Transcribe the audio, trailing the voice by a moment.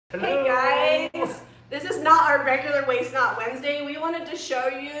Hello. Hey guys, this is not our regular Waste Not Wednesday. We wanted to show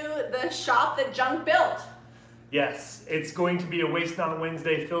you the shop that Junk built. Yes, it's going to be a Waste Not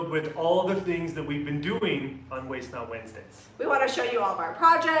Wednesday filled with all the things that we've been doing on Waste Not Wednesdays. We want to show you all of our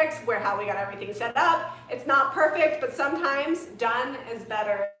projects, how we got everything set up. It's not perfect, but sometimes done is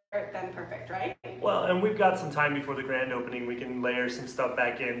better than perfect, right? Well, and we've got some time before the grand opening. We can layer some stuff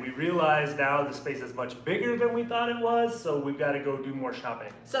back in. We realize now the space is much bigger than we thought it was, so we've got to go do more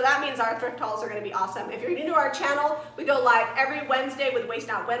shopping. So that means our thrift hauls are going to be awesome. If you're new to our channel, we go live every Wednesday with Waste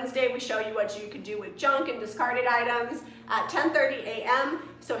Not Wednesday. We show you what you can do with junk and discarded items at 10:30 a.m.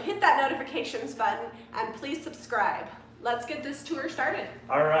 So hit that notifications button and please subscribe. Let's get this tour started.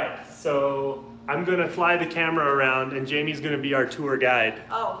 All right, so I'm going to fly the camera around and Jamie's going to be our tour guide.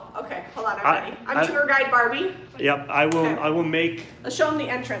 Oh, okay. Hold on, everybody. I'm tour guide Barbie. Yep, I will. Okay. I will make. Let's show them the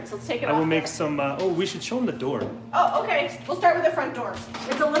entrance. Let's take it off. I will make there. some. Oh, we should show them the door. Oh, okay. We'll start with the front door.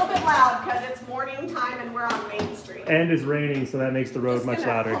 It's a little bit loud because it's morning time and we're on Main Street. And it's raining, so that makes the road much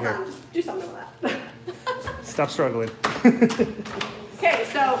louder hold here. on, just do something with that. Stop struggling. Okay,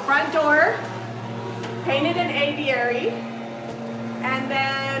 so front door, painted in aviary. And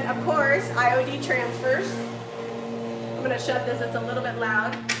then, of course, IOD transfers. I'm going to shut this, it's a little bit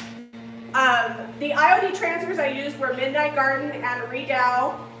loud. The IOD transfers I used were Midnight Garden and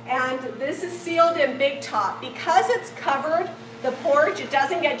Redow, and this is sealed in Big Top. Because it's covered, the porch, it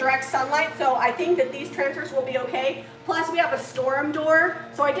doesn't get direct sunlight, so I think that these transfers will be okay. Plus, we have a storm door,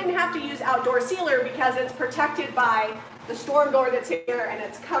 so I didn't have to use outdoor sealer because it's protected by the storm door that's here, and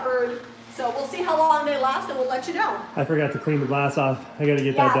it's covered. So we'll see how long they last and we'll let you know. I forgot to clean the glass off. I got to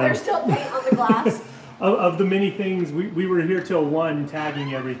get that done. Yeah, there's still paint on the glass. Of the many things, we were here till 1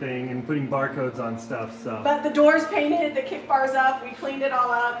 tagging everything and putting barcodes on stuff. So. But the door's painted, the kick bar's up, we cleaned it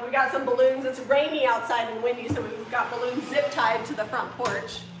all up. We got some balloons. It's rainy outside and windy, so we've got balloons zip tied to the front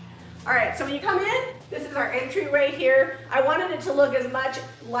porch. All right, so when you come in, this is our entryway here. I wanted it to look as much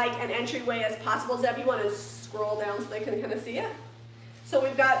like an entryway as possible. Zeb, you want to scroll down so they can kind of see it? So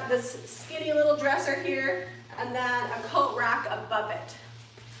we've got this skinny little dresser here and then a coat rack above it.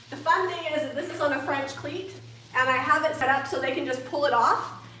 The fun thing is that this is on a French cleat and I have it set up so they can just pull it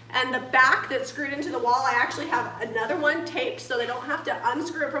off. And the back that's screwed into the wall, I actually have another one taped so they don't have to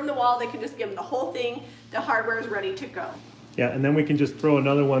unscrew it from the wall. They can just give them the whole thing. The hardware is ready to go. Yeah, and then we can just throw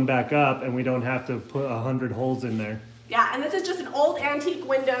another one back up and we don't have to put 100 holes in there. Yeah, and this is just an old antique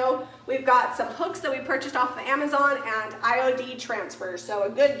window. We've got some hooks that we purchased off of Amazon and IOD transfers. So a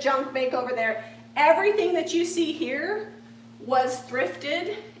good junk makeover there. Everything that you see here was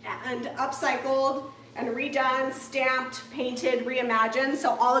thrifted and upcycled and redone, stamped, painted, reimagined.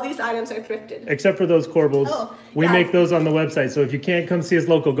 So all of these items are thrifted. Except for those corbels. Oh, we yeah. make those on the website. So if you can't come see us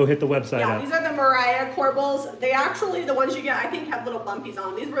local, go hit the website Yeah, up. these are the Mariah corbels. They actually, the ones you get, I think have little bumpies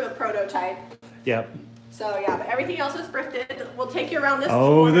on them. These were the prototype. Yep. So yeah, but everything else is thrifted. We'll take you around this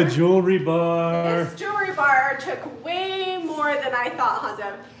Oh, tour. the jewelry bar. This jewelry bar took way more than I thought, huh,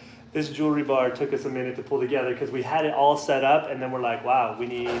 Zeb? This jewelry bar took us a minute to pull together because we had it all set up and then we're like, wow, we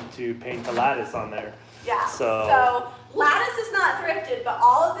need to paint the lattice on there. Yeah, so lattice is not thrifted, but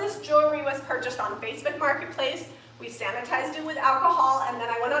all of this jewelry was purchased on Facebook Marketplace. We sanitized it with alcohol, and then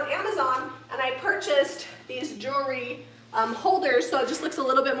I went on Amazon and I purchased these jewelry holders, so it just looks a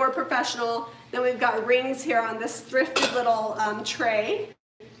little bit more professional. Then we've got rings here on this thrifted little tray.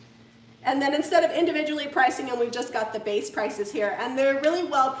 And then instead of individually pricing them, we've just got the base prices here. And they're really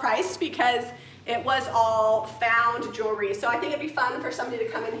well priced because it was all found jewelry. So I think it'd be fun for somebody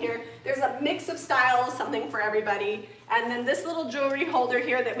to come in here. There's a mix of styles, something for everybody. And then this little jewelry holder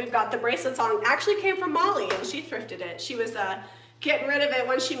here that we've got the bracelets on actually came from Molly, and she thrifted it. She was getting rid of it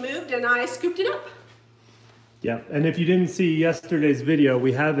when she moved, and I scooped it up. Yeah, and if you didn't see yesterday's video,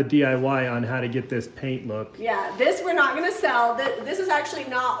 we have a DIY on how to get this paint look. Yeah, this we're not going to sell. This is actually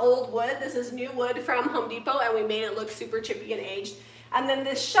not old wood. This is new wood from Home Depot, and we made it look super chippy and aged. And then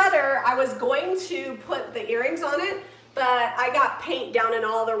this shutter, I was going to put the earrings on it, but I got paint down in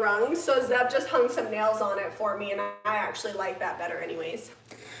all the rungs, so Zeb just hung some nails on it for me, and I actually like that better anyways.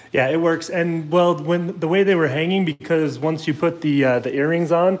 Yeah, it works. And well, when the way they were hanging, because once you put the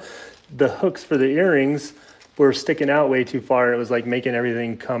earrings on, the hooks for the earrings were sticking out way too far. It was like making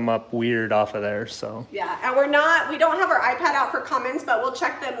everything come up weird off of there, so. Yeah, and we don't have our iPad out for comments, but we'll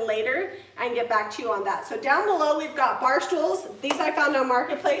check them later and get back to you on that. So down below, we've got bar stools. These I found on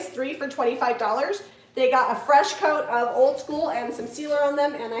Marketplace, 3 for $25. They got a fresh coat of old school and some sealer on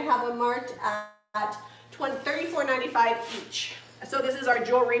them, and I have them marked at $34.95 each. So this is our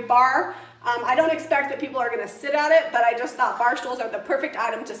jewelry bar. I don't expect that people are going to sit at it, but I just thought bar stools are the perfect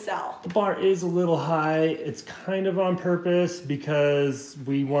item to sell. The bar is a little high. It's kind of on purpose because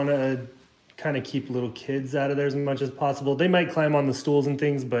we want to kind of keep little kids out of there as much as possible. They might climb on the stools and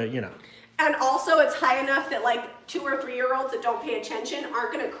things, but you know. And also it's high enough that like 2 or 3-year-olds that don't pay attention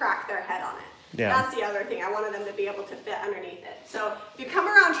aren't going to crack their head on it. Yeah. That's the other thing. I wanted them to be able to fit underneath it. So if you come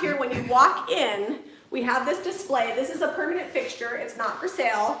around here, when you walk in, we have this display. This is a permanent fixture. It's not for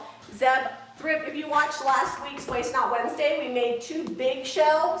sale. Zeb Thrift, if you watched last week's Waste Not Wednesday, we made 2 big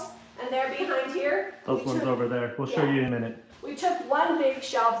shelves, and they're behind here. Those ones over there. We'll show you in a minute. We took 1 big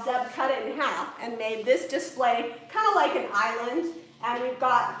shelf, Zeb cut it in half, and made this display kind of like an island. And we've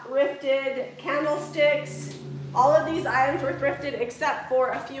got thrifted candlesticks. All of these items were thrifted except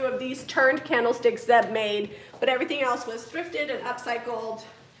for a few of these turned candlesticks Zeb made, but everything else was thrifted and upcycled.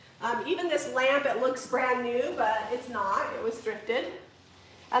 Even this lamp, it looks brand new, but it's not. It was thrifted.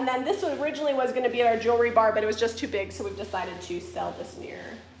 And then this one originally was going to be at our jewelry bar, but it was just too big, so we've decided to sell this mirror.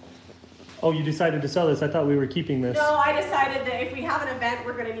 Oh, you decided to sell this? I thought we were keeping this. No, I decided that if we have an event,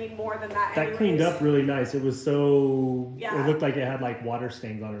 we're going to need more than that. That cleaned up really nice. It was so, yeah. It looked like it had like water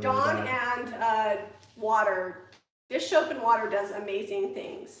stains on it. Dawn really bad. and water. Dish soap and water does amazing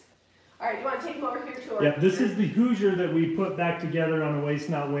things. All right, do you want to take them over here to our... Yeah, this is the Hoosier that we put back together on a Waste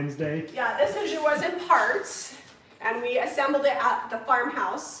Not Wednesday. Yeah, this Hoosier was in parts, and we assembled it at the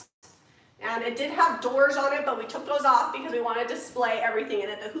farmhouse. And it did have doors on it, but we took those off because we want to display everything in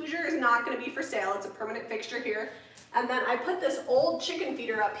it. The Hoosier is not going to be for sale. It's a permanent fixture here. And then I put this old chicken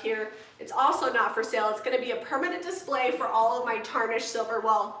feeder up here. It's also not for sale. It's going to be a permanent display for all of my tarnished silver.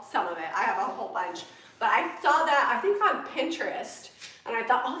 Well, some of it. I have a whole bunch. But I saw that, I think on Pinterest. And I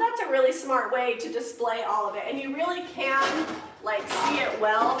thought, oh, that's a really smart way to display all of it. And you really can like see it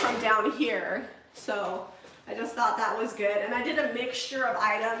well from down here. So I just thought that was good. And I did a mixture of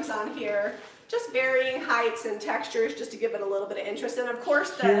items on here, just varying heights and textures just to give it a little bit of interest. And of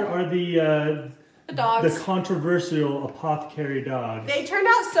course here are the dogs. The controversial apothecary dogs. They turned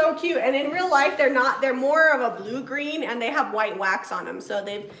out so cute. And in real life, they're not, they're more of a blue-green and they have white wax on them. So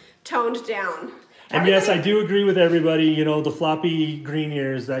they've toned down. And yes, I do agree with everybody, you know, the floppy green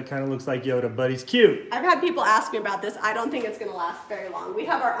ears, that kind of looks like Yoda, but he's cute. I've had people ask me about this. I don't think it's going to last very long. We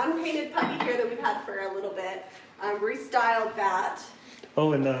have our unpainted puppy here that we've had for a little bit. Restyled that.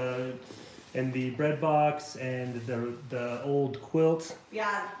 Oh, and the bread box and the old quilt.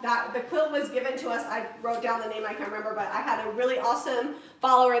 Yeah, the quilt was given to us. I wrote down the name, I can't remember, but I had a really awesome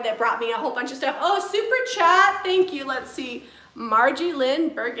follower that brought me a whole bunch of stuff. Oh, super chat. Thank you. Let's see. Margie Lynn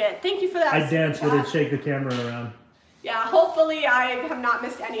Burgett. Thank you for that. I danced with it, shake the camera around. Yeah, hopefully I have not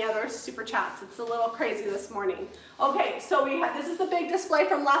missed any other super chats. It's a little crazy this morning. Okay, so this is the big display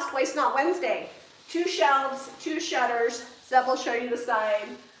from last Waste Not Wednesday. 2 shelves, 2 shutters. Zeb will show you the side.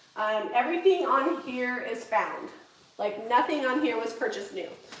 Everything on here is found. Like nothing on here was purchased new.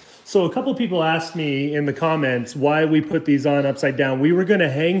 So a couple people asked me in the comments why we put these on upside down. We were going to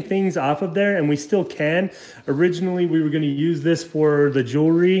hang things off of there, and we still can. Originally, we were going to use this for the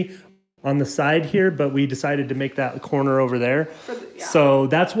jewelry on the side here, but we decided to make that corner over there. Yeah. So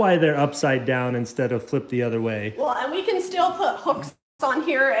that's why they're upside down instead of flipped the other way. Well, and we can still put hooks on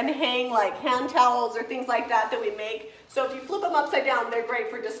here and hang like hand towels or things like that we make. So if you flip them upside down, they're great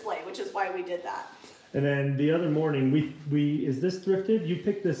for display, which is why we did that. And then the other morning, is this thrifted? You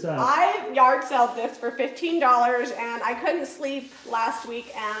picked this up. I yard sold this for $15, and I couldn't sleep last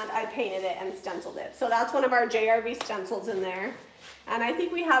week, and I painted it and stenciled it. So that's one of our JRV stencils in there. And I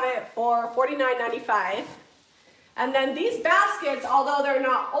think we have it for $49.95. And then these baskets, although they're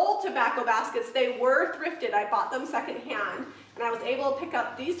not old tobacco baskets, they were thrifted. I bought them secondhand. And I was able to pick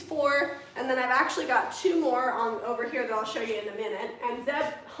up these 4, and then I've actually got 2 more over here that I'll show you in a minute. And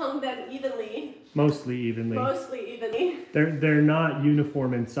Zeb hung them evenly. Mostly evenly. Mostly evenly. They're not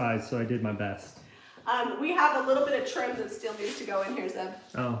uniform in size, so I did my best. We have a little bit of trim that still needs to go in here, Zeb.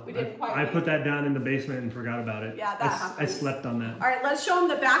 Oh, we didn't quite. I put that down in the basement and forgot about it. Yeah, that happens. I slept on that. All right, let's show them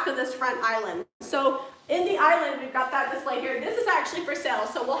the back of this front island. So in the island, we've got that display here. This is actually for sale,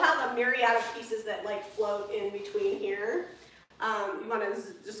 so we'll have a myriad of pieces that like float in between here. You want to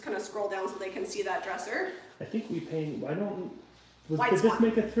just kind of scroll down so they can see that dresser. I think we paid. White Did Swan. this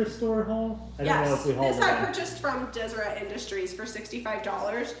make a thrift store haul? I don't know if we hauled this it I out. purchased from Deseret Industries for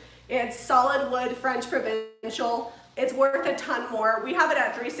 $65. It's solid wood French provincial. It's worth a ton more. We have it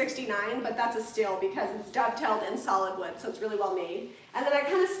at $369, but that's a steal because it's dovetailed in solid wood, so it's really well made. And then I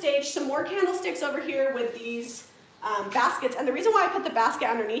kind of staged some more candlesticks over here with these baskets. And the reason why I put the basket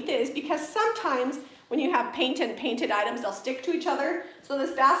underneath it is because sometimes when you have painted items, they'll stick to each other. So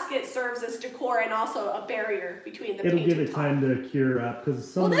this basket serves as decor and also a barrier between the It'll give it top. time to cure up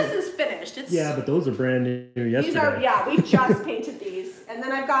because some. Well, this is finished. Yeah, but those are brand new yesterday. These are, yeah, we just painted these. And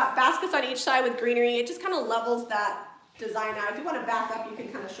then I've got baskets on each side with greenery. It just kind of levels that design out. If you want to back up, you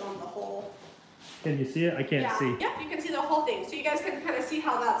can kind of show them the whole. Can you see it? I can't see. Yep, you can see the whole thing. So you guys can kind of see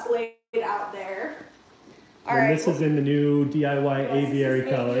how that's laid out there. All and right. this is in the new DIY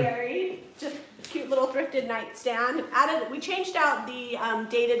aviary color. Aviary. Just cute little thrifted nightstand. We changed out the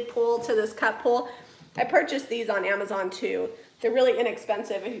dated pull to this cup pull. I purchased these on Amazon too. They're really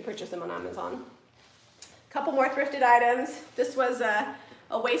inexpensive if you purchase them on Amazon. Couple more thrifted items. This was a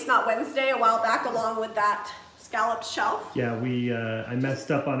Waste Not Wednesday a while back along with that scalloped shelf. Yeah, I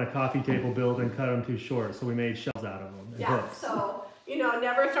messed up on a coffee table build and cut them too short, so we made shelves out of them. Yeah, hooks. So, you know,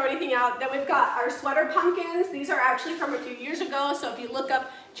 never throw anything out. Then we've got our sweater pumpkins. These are actually from a few years ago, so if you look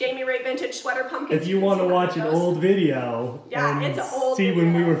up Jami Ray Vintage Sweater Pumpkins. If you want to watch an old video and it's an old see video.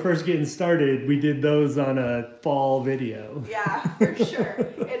 When we were first getting started, we did those on a fall video. Yeah, for sure.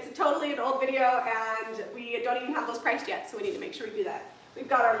 It's totally an old video, and we don't even have those priced yet, so we need to make sure we do that. We've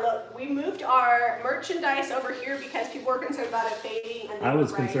got our look. We moved our merchandise over here because people were concerned about it fading. And I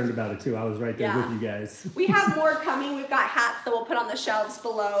was concerned about it too. I was right there with you guys. We have more coming. We've got hats that we'll put on the shelves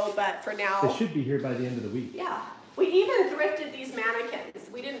below, but for now. They should be here by the end of the week. Yeah. We even thrifted these mannequins.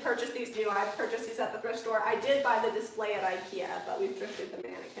 We didn't purchase these new. I purchased these at the thrift store. I did buy the display at IKEA, but we thrifted the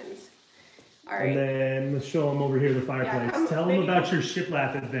mannequins. All right. And then let's show them over here the fireplace. Tell them about your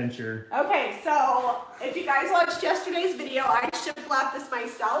shiplap adventure. Okay, so if you guys watched yesterday's video, I shiplapped this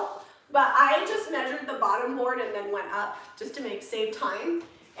myself, but I just measured the bottom board and then went up just to save time.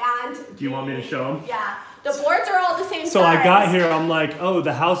 And do you want me to show them? Yeah, the boards are all the same size. So I got here, I'm like, oh,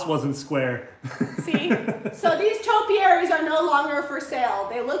 the house wasn't square. See? So these topiaries are no longer for sale.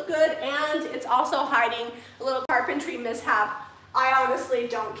 They look good, and it's also hiding a little carpentry mishap. I honestly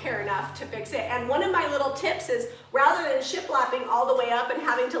don't care enough to fix it. And one of my little tips is, rather than shiplapping all the way up and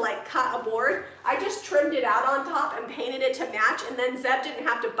having to like cut a board, I just trimmed it out on top and painted it to match, and then Zeb didn't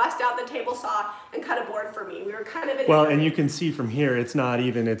have to bust out the table saw and cut a board for me. We were kind of well, and you can see from here, it's not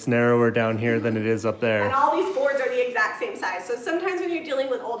even, it's narrower down here than it is up there. And all these boards are the exact same size. So sometimes when you're dealing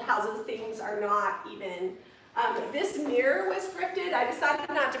with old houses, things are not even. This mirror was thrifted. I decided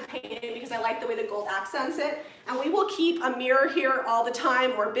not to paint it because I like the way the gold accents it. And we will keep a mirror here all the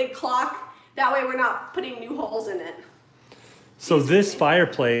time, or a big clock. That way we're not putting new holes in it. So this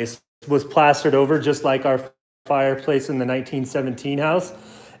fireplace was plastered over just like our fireplace in the 1917 house.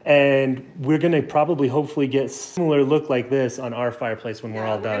 And we're going to probably hopefully get similar look like this on our fireplace when we're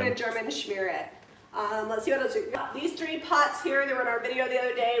all done. We're going to German schmear it. Let's see what else we got. These three pots here, they were in our video the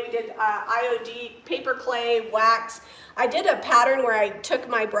other day. We did IOD, paper clay, wax. I did a pattern where I took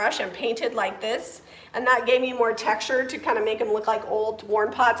my brush and painted like this, and that gave me more texture to kind of make them look like old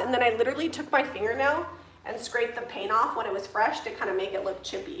worn pots. And then I literally took my fingernail and scraped the paint off when it was fresh to kind of make it look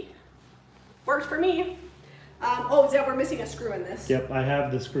chippy. Worked for me. Oh, Zeb, we're missing a screw in this. Yep, I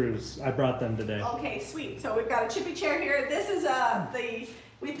have the screws. I brought them today. Okay, sweet. So we've got a chippy chair here. This is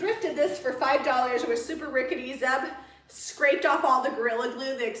we thrifted this for $5. It was super rickety. Zeb scraped off all the Gorilla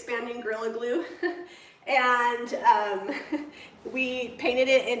Glue, the expanding Gorilla Glue, and we painted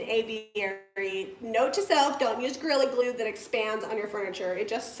it in aviary. Note to self, don't use Gorilla Glue that expands on your furniture. It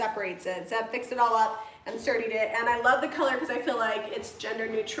just separates it. Zeb fixed it all up and sturdied it, and I love the color because I feel like it's gender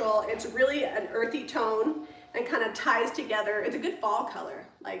neutral. It's really an earthy tone and kind of ties together. It's a good fall color.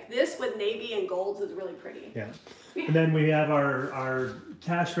 Like this with navy and golds is really pretty. Yeah. And then we have our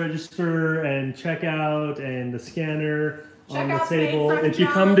cash register and checkout and the scanner on the table. If you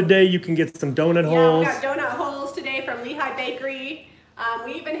come today, you can get some donut holes. Yeah, we got donut holes today from Lehi Bakery.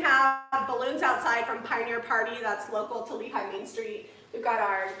 We even have balloons outside from Pioneer Party, that's local to Lehi Main Street. We've got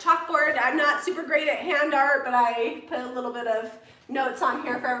our chalkboard. I'm not super great at hand art, but I put a little bit of notes on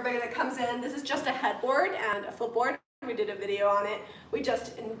here for everybody that comes in. This is just a headboard and a footboard. We did a video on it. We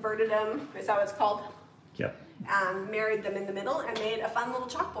just inverted them, is that what it's called? Yep. Married them in the middle and made a fun little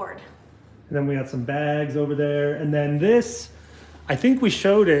chalkboard. And then we got some bags over there. And then this, I think we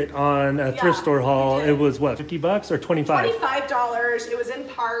showed it on a thrift store haul. It was what, 50 bucks or 25? $25. It was in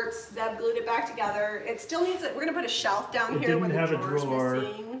parts. Zeb glued it back together. It still needs it. We're gonna put a shelf down here where the drawer's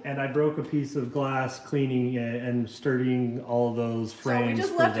missing. And I broke a piece of glass cleaning it and sturdying all of those frames. So we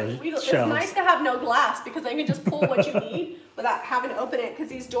just left it. It's nice to have no glass because then you can just pull what you need without having to open it because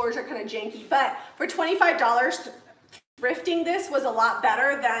these doors are kind of janky. But for $25, thrifting this was a lot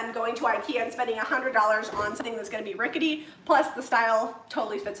better than going to IKEA and spending $100 on something that's going to be rickety. Plus, the style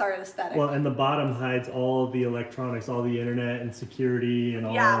totally fits our aesthetic. Well, and the bottom hides all the electronics, all the internet and security and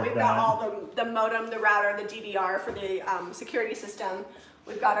all of that. Yeah, we've got all the modem, the router, the DVR for the security system.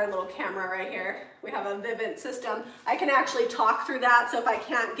 We've got our little camera right here. We have a Vivint system. I can actually talk through that, so if I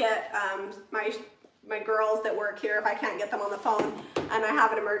can't get my girls that work here, if I can't get them on the phone and I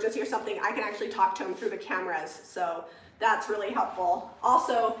have an emergency or something, I can actually talk to them through the cameras. So that's really helpful.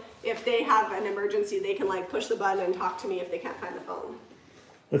 Also, if they have an emergency, they can like push the button and talk to me if they can't find the phone.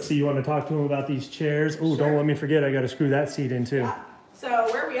 Let's see, you want to talk to them about these chairs? Oh, Sure. Don't let me forget, I got to screw that seat in too. Yeah. So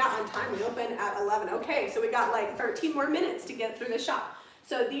where are we at on time? We open at 11. Okay, so we got like 13 more minutes to get through the shop.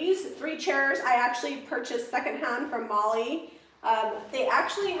 So these 3 chairs I actually purchased secondhand from Molly. They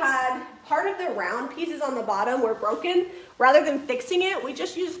actually had part of the round pieces on the bottom were broken. Rather than fixing it, we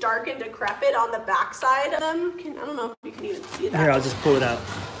just used Dark and Decrepit on the back side of them. I don't know if you can even see that. Here, I'll just pull it out.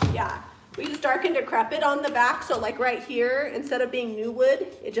 Yeah, we used Dark and Decrepit on the back, so like right here, instead of being new wood,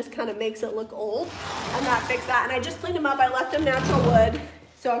 it just kind of makes it look old. And that fixed that, and I just cleaned them up. I left them natural wood.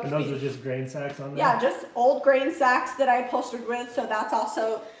 So And those are just grain sacks on there? Yeah, just old grain sacks that I upholstered with, so that's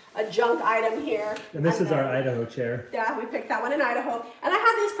also a junk item here. And this is our Idaho chair. Yeah, we picked that one in Idaho. And I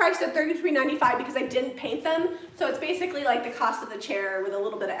had these priced at $33.95 because I didn't paint them. So it's basically like the cost of the chair with a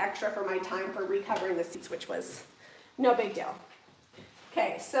little bit of extra for my time for recovering the seats, which was no big deal.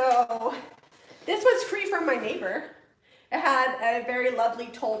 Okay, so this was free from my neighbor. It had a very lovely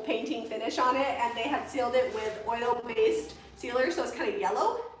toll painting finish on it, and they had sealed it with oil-based sealer, so it's kind of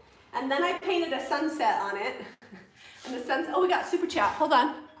yellow. And then I painted a sunset on it. And the sunset, oh, we got super chat. Hold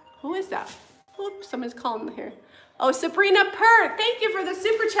on. Who is that? Oops, someone's calling here. Oh, Sabrina Pert, thank you for the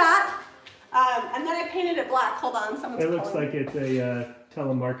super chat. And then I painted it black. Hold on, someone's calling. It looks like it's a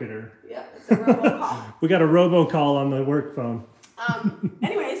telemarketer. Yeah, it's a robocall. We got a robocall on the work phone.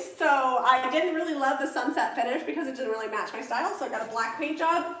 Anyways, so I didn't really love the sunset finish because it didn't really match my style, so I got a black paint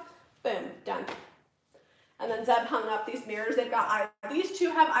job. Boom, done. And then Zeb hung up these mirrors. They've got, these two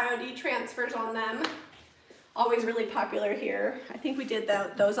have IOD transfers on them. Always really popular here. I think we did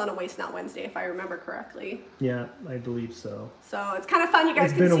those on a Waste Not Wednesday, if I remember correctly. Yeah, I believe so. So it's kind of fun. You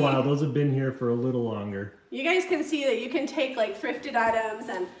guys can see. It's been a while. Those have been here for a little longer. You guys can see that you can take like thrifted items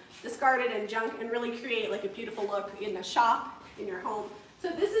and discarded and junk and really create like a beautiful look in the shop, in your home. So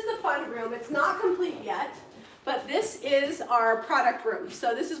this is the fun room. It's not complete yet, but this is our product room.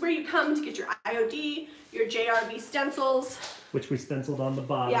 So this is where you come to get your IOD, your JRB stencils. Which we stenciled on the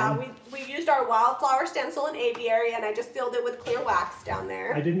bottom. Yeah, we used our wildflower stencil in aviary, and I just filled it with clear wax down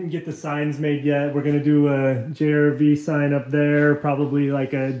there. I didn't get the signs made yet. We're gonna do a JRV sign up there, probably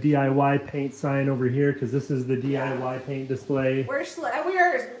like a DIY paint sign over here, because this is the DIY paint display. We're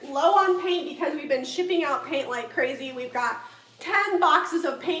low on paint because we've been shipping out paint like crazy. We've got 10 boxes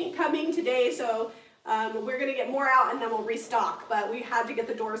of paint coming today, so we're going to get more out and then we'll restock, but we had to get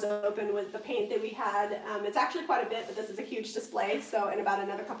the doors open with the paint that we had. It's actually quite a bit, but this is a huge display, so in about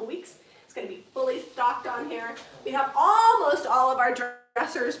another couple weeks, it's going to be fully stocked on here. We have almost all of our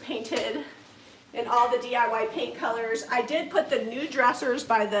dressers painted in all the DIY paint colors. I did put the new dressers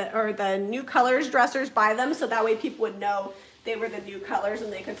the new colors dressers by them, so that way people would know they were the new colors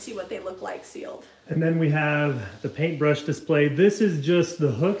and they could see what they look like sealed. And then we have the paintbrush display. This is just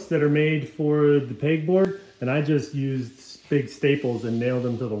the hooks that are made for the pegboard, and I just used big staples and nailed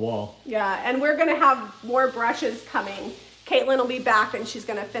them to the wall. Yeah, and we're gonna have more brushes coming. Caitlin will be back and she's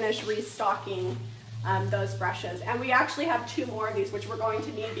gonna finish restocking those brushes. And we actually have 2 more of these, which we're going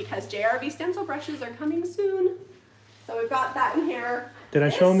to need because JRB stencil brushes are coming soon. So we've got that in here. Did I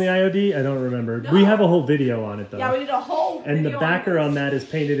show them the IOD? I don't remember. No. We have a whole video on it though. Yeah, we did a whole And the video backer on on that is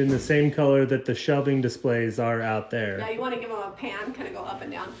painted in the same color that the shelving displays are out there. Yeah, you want to give them a pan, kind of go up and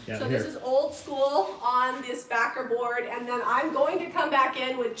down. Yeah, so here. this is old school on this backer board, and then I'm going to come back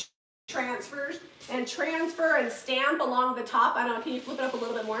in with transfers and transfer and stamp along the top. I don't know, can you flip it up a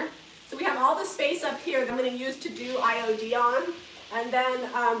little bit more? So we have all the space up here that I'm going to use to do IOD on. And then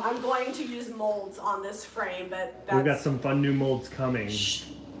I'm going to use molds on this frame, but that's... We've got some fun new molds coming. Shh.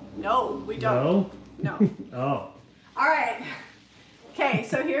 No, we don't. No? No. Oh. All right. Okay,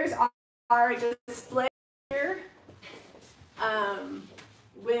 so here's our display here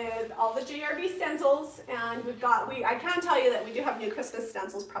with all the JRB stencils, and we've got, I can tell you that we do have new Christmas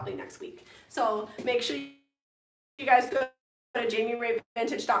stencils probably next week. So make sure you guys go to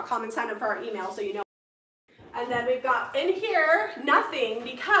JamiRayVintage.com and sign up for our email so you know. And then we've got in here nothing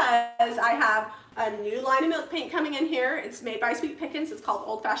because I have a new line of milk paint coming in here. It's made by Sweet Pickens. It's called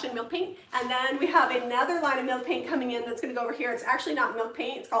Old Fashioned Milk Paint. And then we have another line of milk paint coming in that's going to go over here. It's actually not milk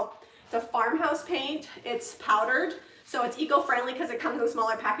paint. It's a farmhouse paint. It's powdered. So it's eco-friendly because it comes in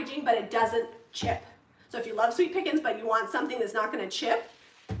smaller packaging, but it doesn't chip. So if you love sweet pickings, but you want something that's not gonna chip,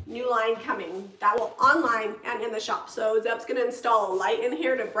 new line coming. That will online and in the shop. So Zeb's gonna install a light in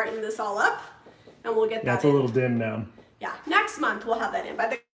here to brighten this all up, and we'll get that in. It's a little dim now. Yeah, next month we'll have that in. By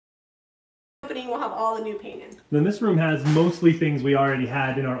the opening, we'll have all the new paint in. Then this room has mostly things we already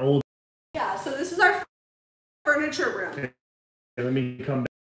had in our old. Yeah, so this is our furniture room. Okay, let me come back.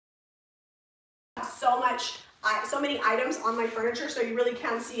 So many items on my furniture, so you really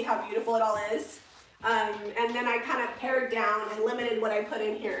can see how beautiful it all is. And then I kind of pared down and limited what I put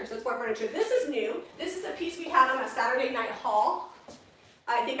in here. So it's more furniture. This is new. This is a piece we had on a Saturday night haul.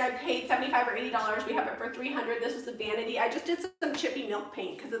 I think I paid $75 or $80. We have it for $300. This was a vanity. I just did some chippy milk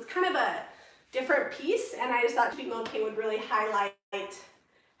paint because it's kind of a different piece, and I just thought chippy milk paint would really highlight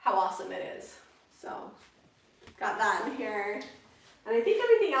how awesome it is. So got that in here. And I think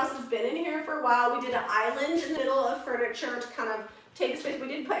everything else has been in here for a while. We did an island in the middle of furniture to kind of take space. We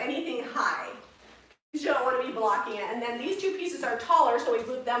didn't put anything high. You don't want to be blocking it. And then these two pieces are taller, so we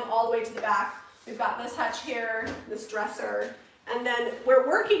moved them all the way to the back. We've got this hutch here, this dresser, and then we're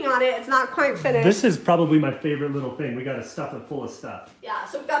working on it. It's not quite finished. This is probably my favorite little thing. We got to stuff it full of stuff. Yeah,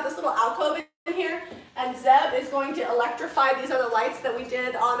 so we've got this little alcove in here, and Zeb is going to electrify. These are the lights that we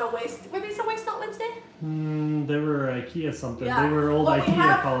did on a Were these a Waste Not Wednesday? They were IKEA something. Yeah. They were old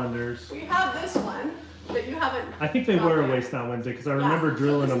IKEA colanders. We have this one that you haven't. I think they were a Waste Not Wednesday because I remember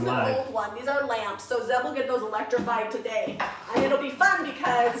drilling them live. This is an old one. These are lamps, so Zeb will get those electrified today. And it'll be fun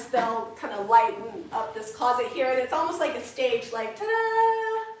because they'll kind of lighten up this closet here, and it's almost like a stage, like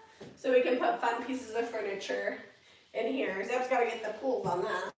ta-da! So we can put fun pieces of furniture in here. Zeb's got to get the pools on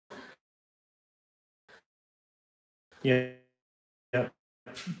that. Yeah.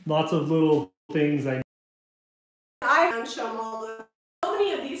 Lots of little things I can show them all. So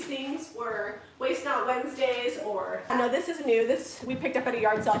many of these things were Waste Not Wednesdays, or I know this is new. This we picked up at a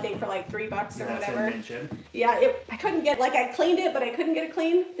yard sale, I think, for like $3 or whatever. Yeah, I couldn't get, like, I cleaned it, but I couldn't get it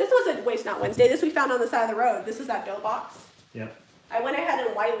clean. This wasn't Waste Not Wednesday. This we found on the side of the road. This is that dough box. Yeah. I went ahead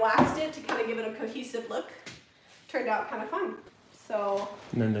and white waxed it to kind of give it a cohesive look. Turned out kind of fun. So.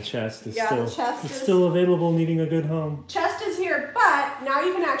 And then the chest is still available, needing a good home. Chest is here, but now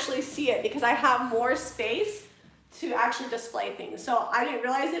you can actually see it because I have more space to actually display things. So I didn't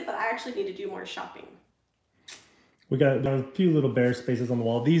realize it, but I actually need to do more shopping. We got a few little bare spaces on the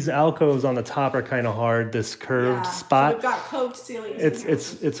wall. These alcoves on the top are kind of hard. This curved spot. So we've got coved ceilings.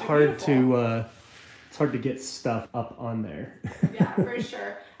 It's hard to get stuff up on there. Yeah, for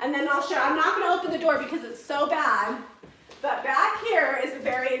sure. And then I'll show. I'm not going to open the door because it's so bad. But back here is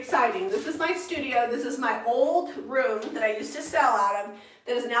very exciting. This is my studio. This is my old room that I used to sell out of.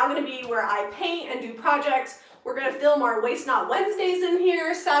 That is now going to be where I paint and do projects. We're going to film our Waste Not Wednesdays in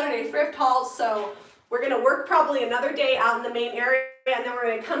here, Saturday thrift hauls. So we're going to work probably another day out in the main area, and then we're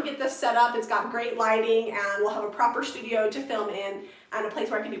going to come get this set up. It's got great lighting, and we'll have a proper studio to film in and a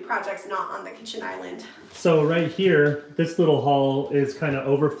place where I can do projects not on the kitchen island. So right here, this little hall is kind of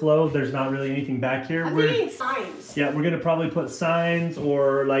overflow. There's not really anything back here. I'm thinking signs. Yeah, we're going to probably put signs,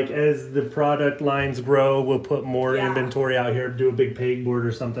 or like as the product lines grow, we'll put more inventory out here, do a big pegboard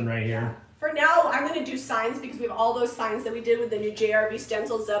or something right here. For now, I'm going to do signs because we have all those signs that we did with the new JRV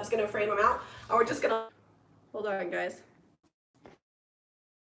stencils. Zeb's going to frame them out. And we're just going to... Hold on, guys.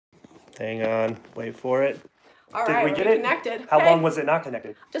 Hang on. Wait for it. All right, Did we get it? Connected. How long was it not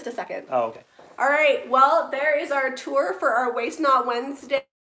connected? Just a second. Oh, okay. All right, well, there is our tour for our Waste Not Wednesday.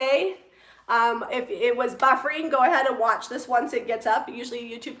 If it was buffering, go ahead and watch this once it gets up. Usually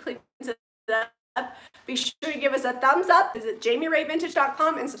YouTube cleans it up. Be sure to give us a thumbs up. Visit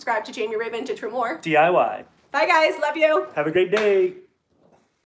JamiRayVintage.com and subscribe to Jami Ray Vintage for more DIY. Bye, guys. Love you. Have a great day.